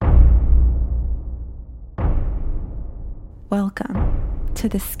Welcome to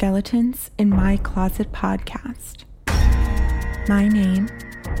the Skeletons in My Closet podcast. My name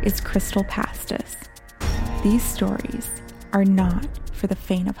is Crystal Pastis. These stories are not for the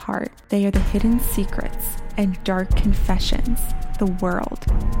faint of heart. They are the hidden secrets and dark confessions the world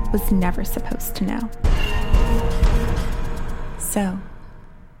was never supposed to know. So,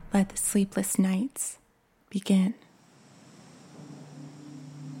 let the sleepless nights begin.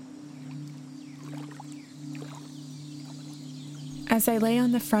 As I lay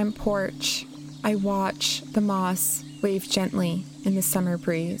on the front porch, I watch the moss wave gently in the summer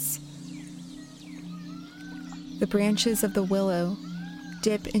breeze. The branches of the willow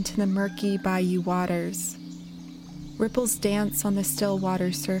dip into the murky bayou waters. Ripples dance on the still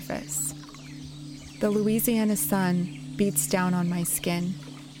water surface. The Louisiana sun beats down on my skin.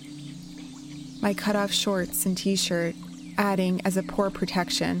 My cut-off shorts and t-shirt adding as a poor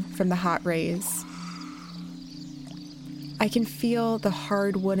protection from the hot rays. I can feel the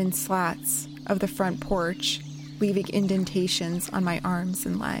hard wooden slats of the front porch leaving indentations on my arms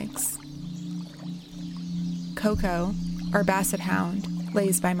and legs. Coco, our basset hound,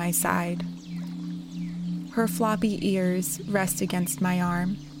 lays by my side. Her floppy ears rest against my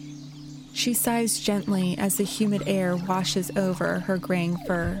arm. She sighs gently as the humid air washes over her graying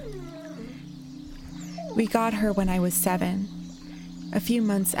fur. We got her when I was 7, a few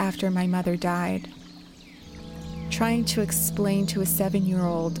months after my mother died. Trying to explain to a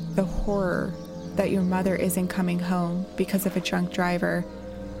 7-year-old the horror that your mother isn't coming home because of a drunk driver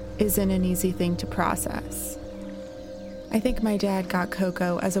isn't an easy thing to process. I think my dad got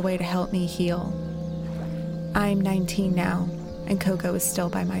Coco as a way to help me heal. I'm 19 now, and Coco is still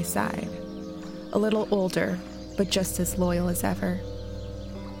by my side. A little older, but just as loyal as ever.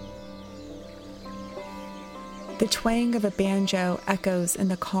 The twang of a banjo echoes in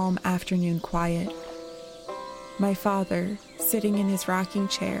the calm afternoon quiet. My father, sitting in his rocking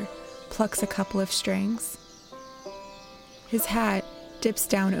chair, plucks a couple of strings. His hat dips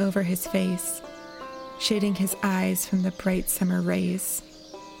down over his face, shading his eyes from the bright summer rays.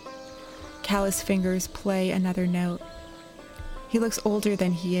 Callous fingers play another note. He looks older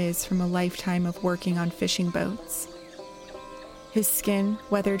than he is from a lifetime of working on fishing boats. His skin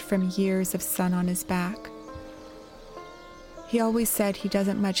weathered from years of sun on his back. He always said he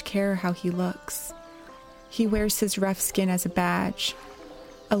doesn't much care how he looks. He wears his rough skin as a badge,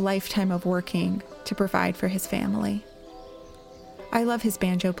 a lifetime of working to provide for his family. I love his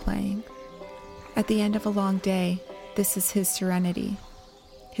banjo playing. At the end of a long day, this is his serenity,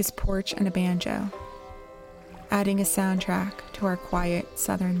 his porch and a banjo, adding a soundtrack to our quiet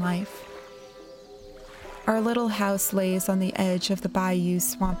southern life. Our little house lays on the edge of the bayou's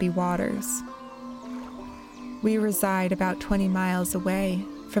swampy waters. We reside about 20 miles away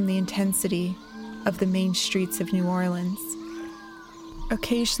from the intensity of the main streets of New Orleans.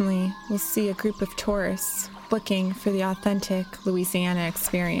 Occasionally, we'll see a group of tourists looking for the authentic Louisiana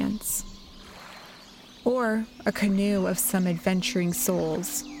experience, or a canoe of some adventuring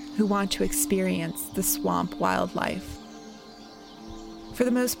souls who want to experience the swamp wildlife. For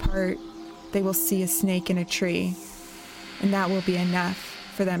the most part, they will see a snake in a tree, and that will be enough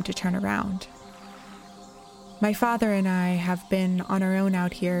for them to turn around. My father and I have been on our own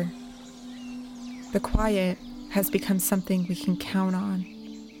out here. The quiet has become something we can count on.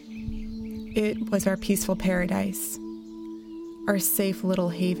 It was our peaceful paradise, our safe little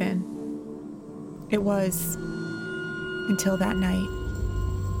haven. It was, until that night.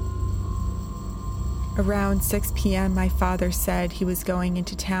 Around 6 p.m., my father said he was going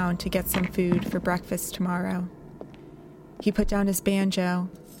into town to get some food for breakfast tomorrow. He put down his banjo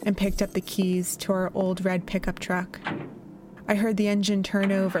and picked up the keys to our old red pickup truck. I heard the engine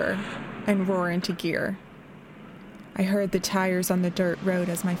turn over and roar into gear. I heard the tires on the dirt road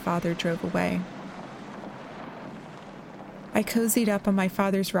as my father drove away. I cozied up on my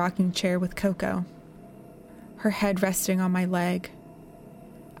father's rocking chair with Coco, her head resting on my leg.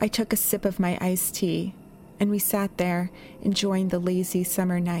 I took a sip of my iced tea, and we sat there enjoying the lazy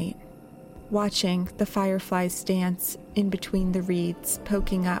summer night, watching the fireflies dance in between the reeds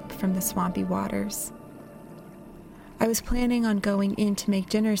poking up from the swampy waters. I was planning on going in to make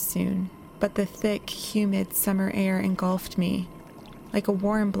dinner soon, but the thick, humid summer air engulfed me like a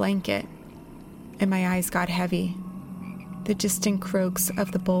warm blanket, and my eyes got heavy. The distant croaks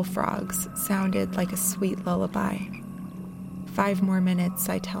of the bullfrogs sounded like a sweet lullaby. 5 more minutes,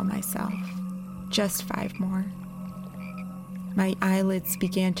 I tell myself. Just 5 more. My eyelids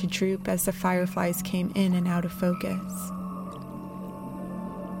began to droop as the fireflies came in and out of focus.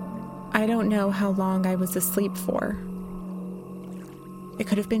 I don't know how long I was asleep for. It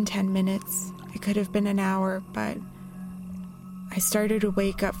could have been 10 minutes. It could have been an hour, but I started to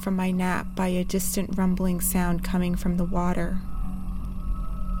wake up from my nap by a distant rumbling sound coming from the water.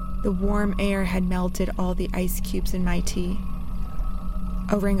 The warm air had melted all the ice cubes in my tea.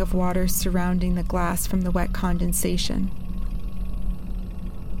 A ring of water surrounding the glass from the wet condensation.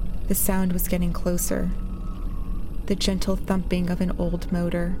 The sound was getting closer. The gentle thumping of an old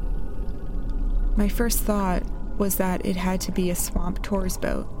motor. My first thought was that it had to be a swamp tour's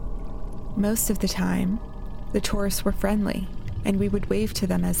boat. Most of the time, the tourists were friendly, and we would wave to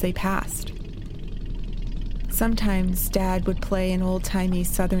them as they passed. Sometimes Dad would play an old-timey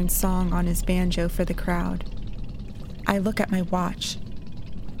Southern song on his banjo for the crowd. I look at my watch.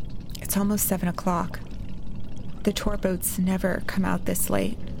 It's almost 7 o'clock. The tour boats never come out this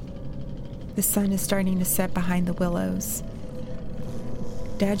late. The sun is starting to set behind the willows.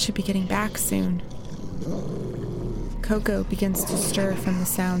 Dad should be getting back soon. Coco begins to stir from the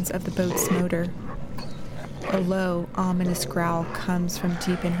sounds of the boat's motor. A low, ominous growl comes from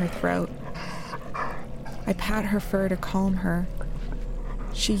deep in her throat. I pat her fur to calm her.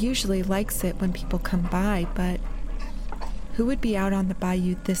 She usually likes it when people come by, but who would be out on the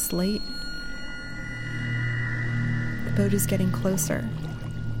bayou this late? The boat is getting closer.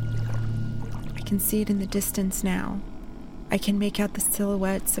 I can see it in the distance now. I can make out the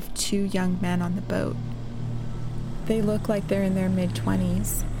silhouettes of 2 young men on the boat. They look like they're in their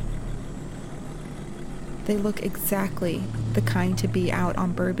mid-20s. They look exactly the kind to be out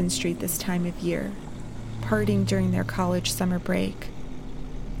on Bourbon Street this time of year, partying during their college summer break.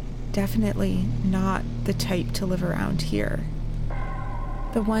 Definitely not the type to live around here.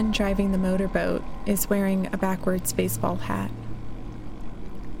 The one driving the motorboat is wearing a backwards baseball hat,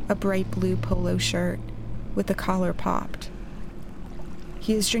 a bright blue polo shirt with the collar popped.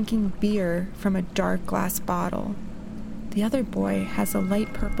 He is drinking beer from a dark glass bottle. The other boy has a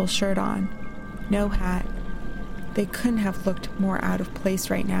light purple shirt on, no hat. They couldn't have looked more out of place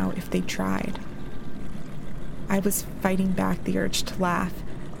right now if they tried. I was fighting back the urge to laugh,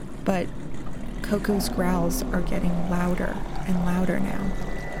 but Coco's growls are getting louder and louder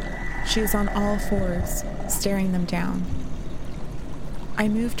now. She is on all fours, staring them down. I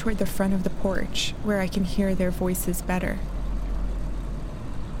move toward the front of the porch, where I can hear their voices better.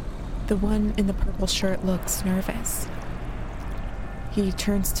 The one in the purple shirt looks nervous. He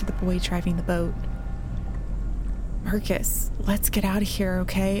turns to the boy driving the boat. "Marcus, let's get out of here,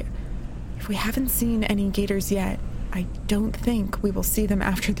 okay? If we haven't seen any gators yet, I don't think we will see them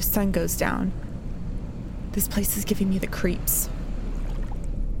after the sun goes down. This place is giving me the creeps."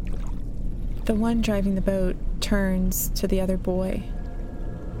 The one driving the boat turns to the other boy.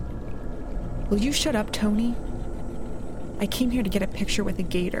 "Will you shut up, Tony? I came here to get a picture with a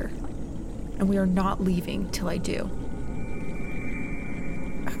gator, and we are not leaving till I do."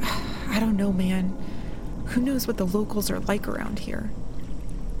 "I don't know, man. Who knows what the locals are like around here?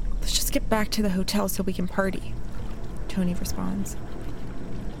 Let's just get back to the hotel so we can party," Tony responds.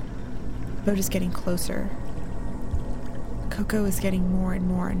 The boat is getting closer. Coco is getting more and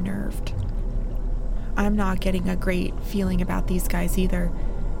more unnerved. I'm not getting a great feeling about these guys either.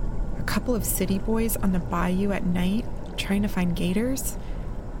 A couple of city boys on the bayou at night trying to find gators?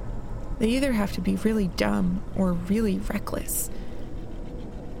 They either have to be really dumb or really reckless.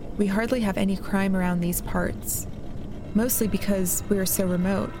 We hardly have any crime around these parts, mostly because we are so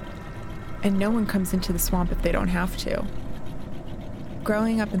remote, and no one comes into the swamp if they don't have to.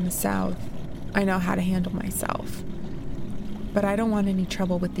 Growing up in the South, I know how to handle myself, but I don't want any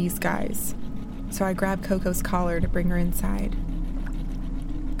trouble with these guys, so I grab Coco's collar to bring her inside.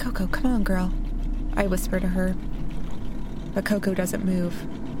 "Coco, come on, girl," I whisper to her, but Coco doesn't move.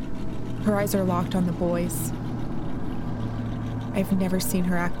 Her eyes are locked on the boys. I've never seen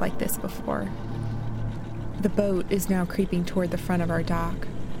her act like this before. The boat is now creeping toward the front of our dock.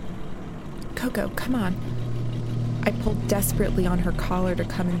 "Coco, come on." I pull desperately on her collar to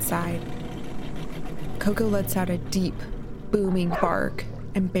come inside. Coco lets out a deep, booming bark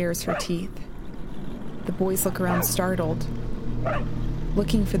and bares her teeth. The boys look around startled,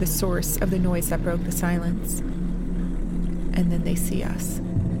 looking for the source of the noise that broke the silence. And then they see us.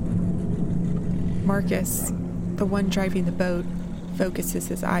 Marcus, the one driving the boat, focuses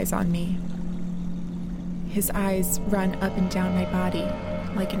his eyes on me. His eyes run up and down my body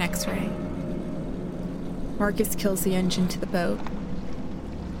like an X-ray. Marcus kills the engine to the boat.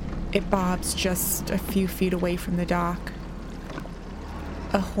 It bobs just a few feet away from the dock.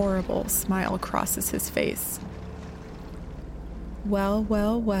 A horrible smile crosses his face. "Well,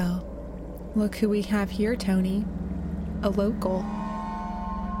 well, well. Look who we have here, Tony. A local."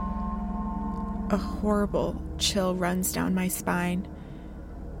 A horrible chill runs down my spine.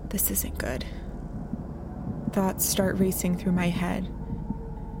 This isn't good. Thoughts start racing through my head.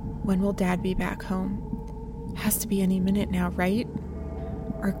 When will Dad be back home? Has to be any minute now, right?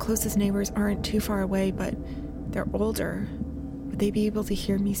 Our closest neighbors aren't too far away, but they're older. Would they be able to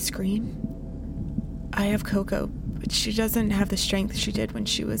hear me scream? I have Coco, but she doesn't have the strength she did when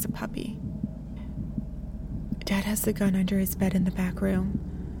she was a puppy. Dad has the gun under his bed in the back room.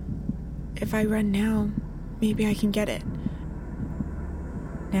 If I run now, maybe I can get it.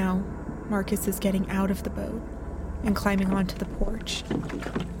 Now, Marcus is getting out of the boat and climbing onto the porch.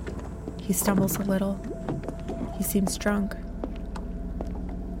 He stumbles a little. He seems drunk.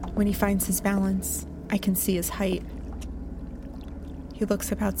 When he finds his balance, I can see his height. He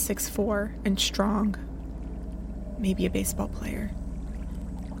looks about 6'4" and strong. Maybe a baseball player.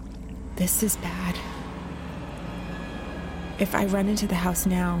 This is bad. If I run into the house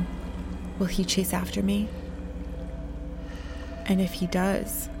now, will he chase after me? And if he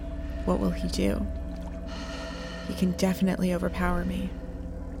does, what will he do? He can definitely overpower me.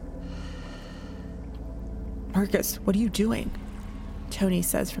 Marcus, what are you doing? Tony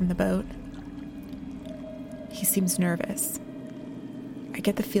says from the boat. He seems nervous. I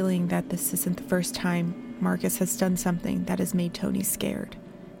get the feeling that this isn't the first time Marcus has done something that has made Tony scared.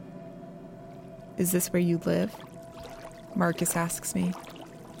 Is this where you live? Marcus asks me.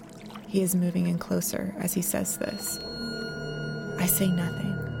 He is moving in closer as he says this. I say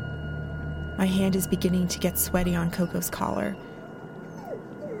nothing. My hand is beginning to get sweaty on Coco's collar.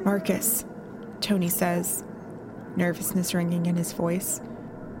 Marcus, Tony says, nervousness ringing in his voice.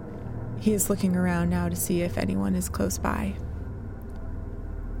 He is looking around now to see if anyone is close by.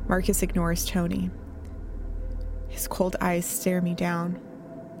 Marcus ignores Tony. His cold eyes stare me down.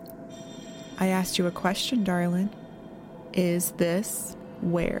 I asked you a question, darling. Is this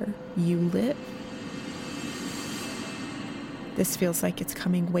where you live? This feels like it's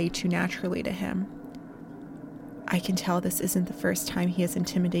coming way too naturally to him. I can tell this isn't the first time he has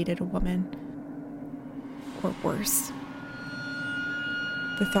intimidated a woman. Or worse.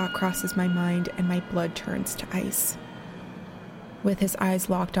 The thought crosses my mind and my blood turns to ice. With his eyes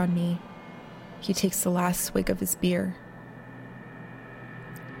locked on me, he takes the last swig of his beer.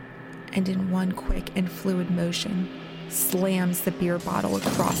 And in one quick and fluid motion, slams the beer bottle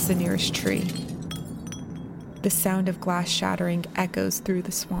across the nearest tree. The sound of glass shattering echoes through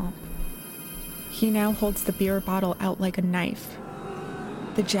the swamp. He now holds the beer bottle out like a knife.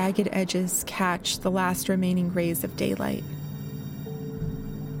 The jagged edges catch the last remaining rays of daylight.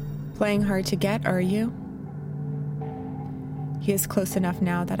 Playing hard to get, are you? He is close enough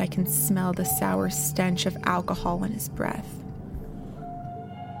now that I can smell the sour stench of alcohol in his breath.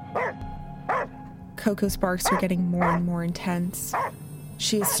 Coco's barks are getting more and more intense.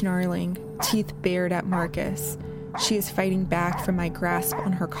 She is snarling, teeth bared at Marcus. She is fighting back from my grasp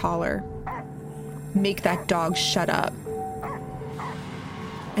on her collar. Make that dog shut up.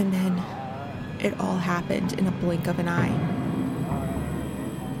 And then it all happened in a blink of an eye.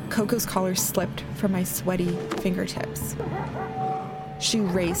 Coco's collar slipped from my sweaty fingertips. She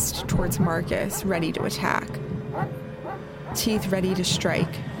raced towards Marcus, ready to attack. Teeth ready to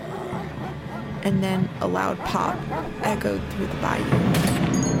strike. And then a loud pop echoed through the bayou.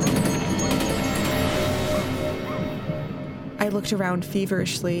 I looked around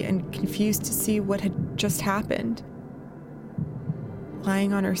feverishly and confused to see what had just happened.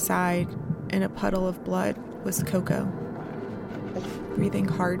 Lying on her side in a puddle of blood was Coco, breathing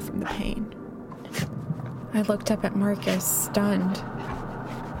hard from the pain. I looked up at Marcus, stunned.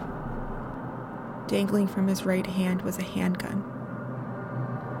 Dangling from his right hand was a handgun.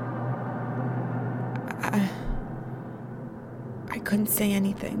 I couldn't say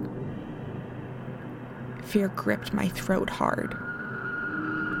anything. Fear gripped my throat hard.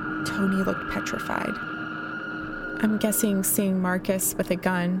 Tony looked petrified. I'm guessing seeing Marcus with a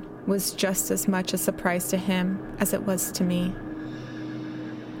gun was just as much a surprise to him as it was to me.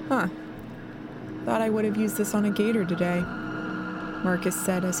 Huh. Thought I would have used this on a gator today, Marcus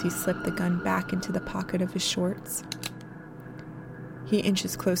said as he slipped the gun back into the pocket of his shorts. He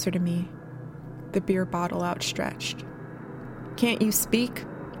inches closer to me, the beer bottle outstretched. Can't you speak?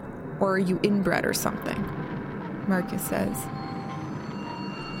 Or are you inbred or something? Marcus says.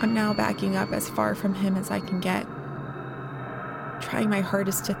 I'm now backing up as far from him as I can get. Trying my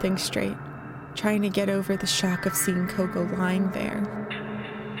hardest to think straight. Trying to get over the shock of seeing Coco lying there.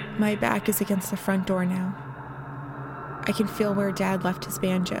 My back is against the front door now. I can feel where Dad left his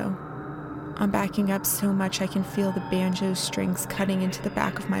banjo. I'm backing up so much I can feel the banjo strings cutting into the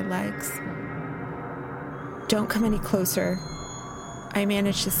back of my legs. Don't come any closer, I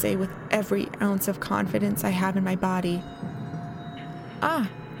manage to say with every ounce of confidence I have in my body. Ah,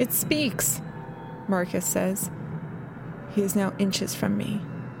 it speaks, Marcus says. He is now inches from me.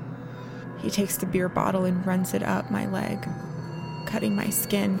 He takes the beer bottle and runs it up my leg, cutting my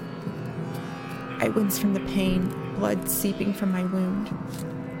skin. I wince from the pain, blood seeping from my wound.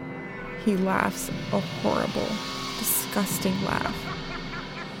 He laughs a horrible, disgusting laugh.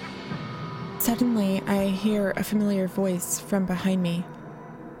 Suddenly, I hear a familiar voice from behind me.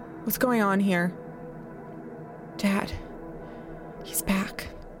 What's going on here? Dad, he's back.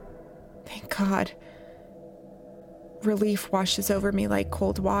 Thank God. Relief washes over me like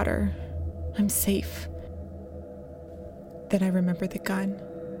cold water. I'm safe. Then I remember the gun.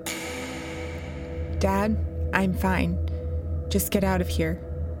 Dad, I'm fine. Just get out of here.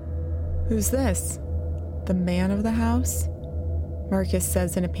 Who's this? The man of the house? Marcus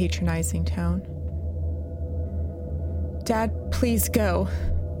says in a patronizing tone. Dad, please go.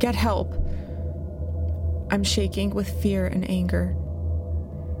 Get help. I'm shaking with fear and anger.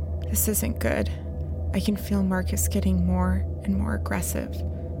 This isn't good. I can feel Marcus getting more and more aggressive.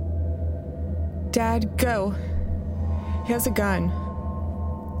 Dad, go. He has a gun.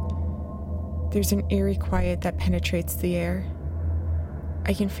 There's an eerie quiet that penetrates the air.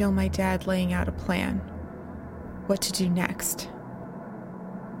 I can feel my dad laying out a plan. What to do next.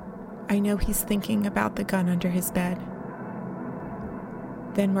 I know he's thinking about the gun under his bed.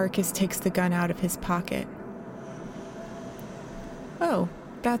 Then Marcus takes the gun out of his pocket. Oh,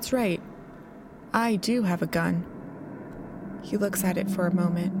 that's right. I do have a gun. He looks at it for a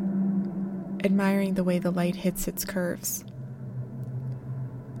moment, admiring the way the light hits its curves.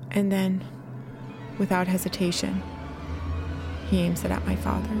 And then, without hesitation, he aims it at my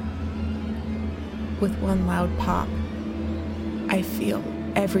father. With one loud pop, I feel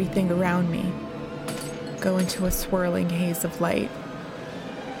everything around me go into a swirling haze of light.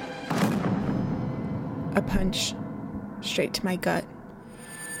 A punch straight to my gut.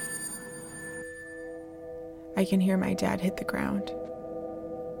 I can hear my dad hit the ground.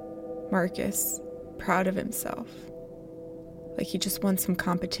 Marcus, proud of himself, like he just won some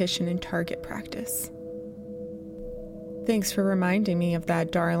competition in target practice. Thanks for reminding me of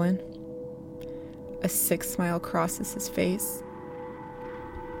that, darling. A sick smile crosses his face.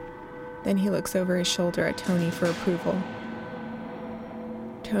 Then he looks over his shoulder at Tony for approval.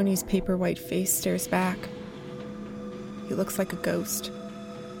 Tony's paper-white face stares back. He looks like a ghost.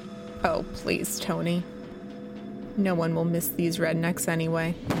 Oh, please, Tony. No one will miss these rednecks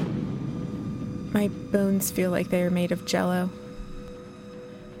anyway. My bones feel like they are made of jello.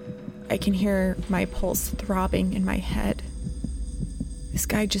 I can hear my pulse throbbing in my head. This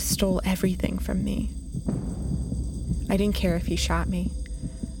guy just stole everything from me. I didn't care if he shot me.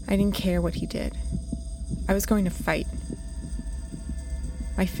 I didn't care what he did. I was going to fight.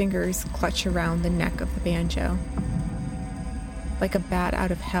 My fingers clutch around the neck of the banjo. Like a bat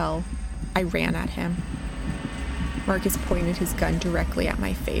out of hell, I ran at him. Marcus pointed his gun directly at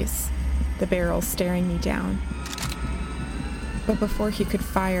my face, the barrel staring me down. But before he could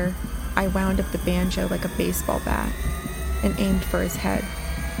fire, I wound up the banjo like a baseball bat and aimed for his head.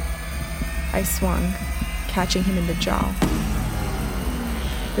 I swung, catching him in the jaw.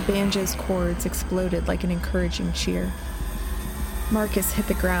 The banjo's chords exploded like an encouraging cheer. Marcus hit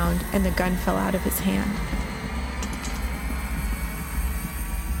the ground and the gun fell out of his hand.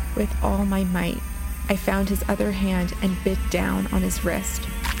 With all my might, I found his other hand and bit down on his wrist,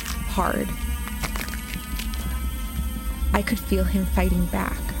 hard. I could feel him fighting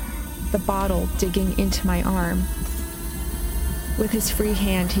back, the bottle digging into my arm. With his free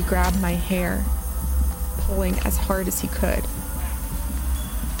hand, he grabbed my hair, pulling as hard as he could.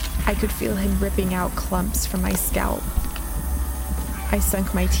 I could feel him ripping out clumps from my scalp. I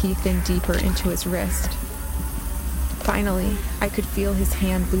sunk my teeth in deeper into his wrist. Finally, I could feel his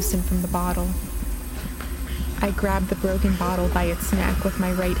hand loosen from the bottle. I grabbed the broken bottle by its neck with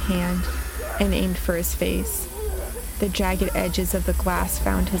my right hand and aimed for his face. The jagged edges of the glass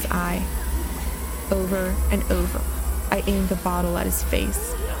found his eye. Over and over, I aimed the bottle at his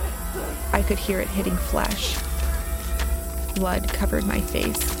face. I could hear it hitting flesh. Blood covered my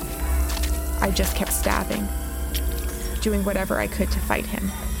face. I just kept stabbing, doing whatever I could to fight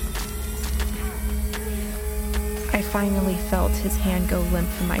him. I finally felt his hand go limp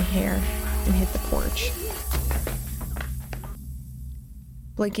from my hair and hit the porch.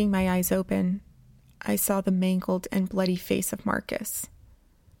 Blinking my eyes open, I saw the mangled and bloody face of Marcus,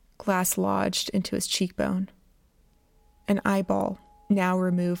 glass lodged into his cheekbone, an eyeball now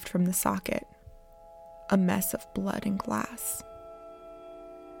removed from the socket, a mess of blood and glass.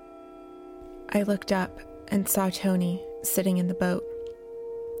 I looked up and saw Tony sitting in the boat.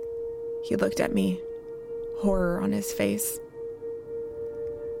 He looked at me, horror on his face.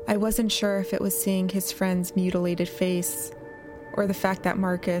 I wasn't sure if it was seeing his friend's mutilated face or the fact that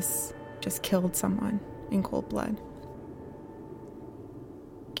Marcus just killed someone in cold blood.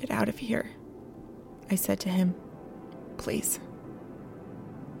 "Get out of here," I said to him. "Please."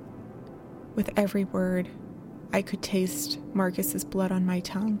 With every word, I could taste Marcus's blood on my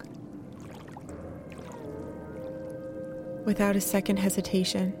tongue. Without a second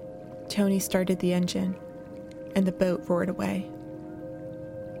hesitation, Tony started the engine, and the boat roared away.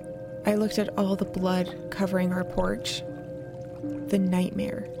 I looked at all the blood covering our porch, the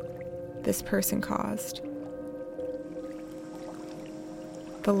nightmare this person caused,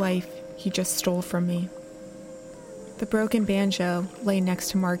 the life he just stole from me. The broken banjo lay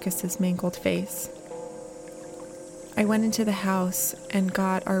next to Marcus's mangled face. I went into the house and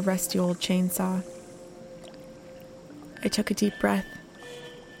got our rusty old chainsaw. I took a deep breath.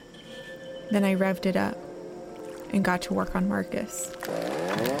 Then I revved it up and got to work on Marcus.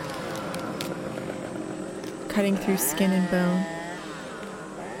 Cutting through skin and bone,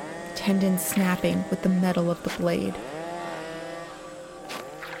 tendons snapping with the metal of the blade.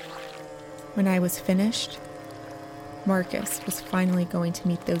 When I was finished, Marcus was finally going to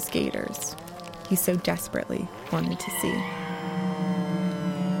meet those gators he so desperately wanted to see.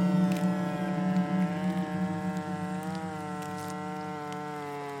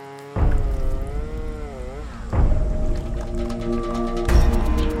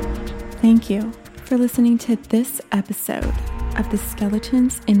 Thank you for listening to this episode of the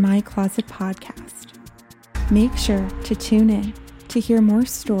Skeletons in My Closet podcast. Make sure to tune in to hear more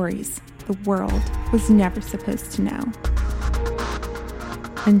stories the world was never supposed to know.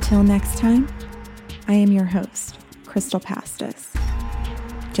 Until next time, I am your host, Crystal Pastis.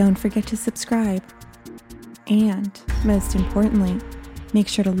 Don't forget to subscribe. And, most importantly, make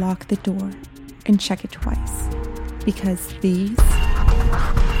sure to lock the door and check it twice, because these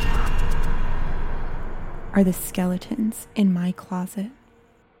are the skeletons in my closet.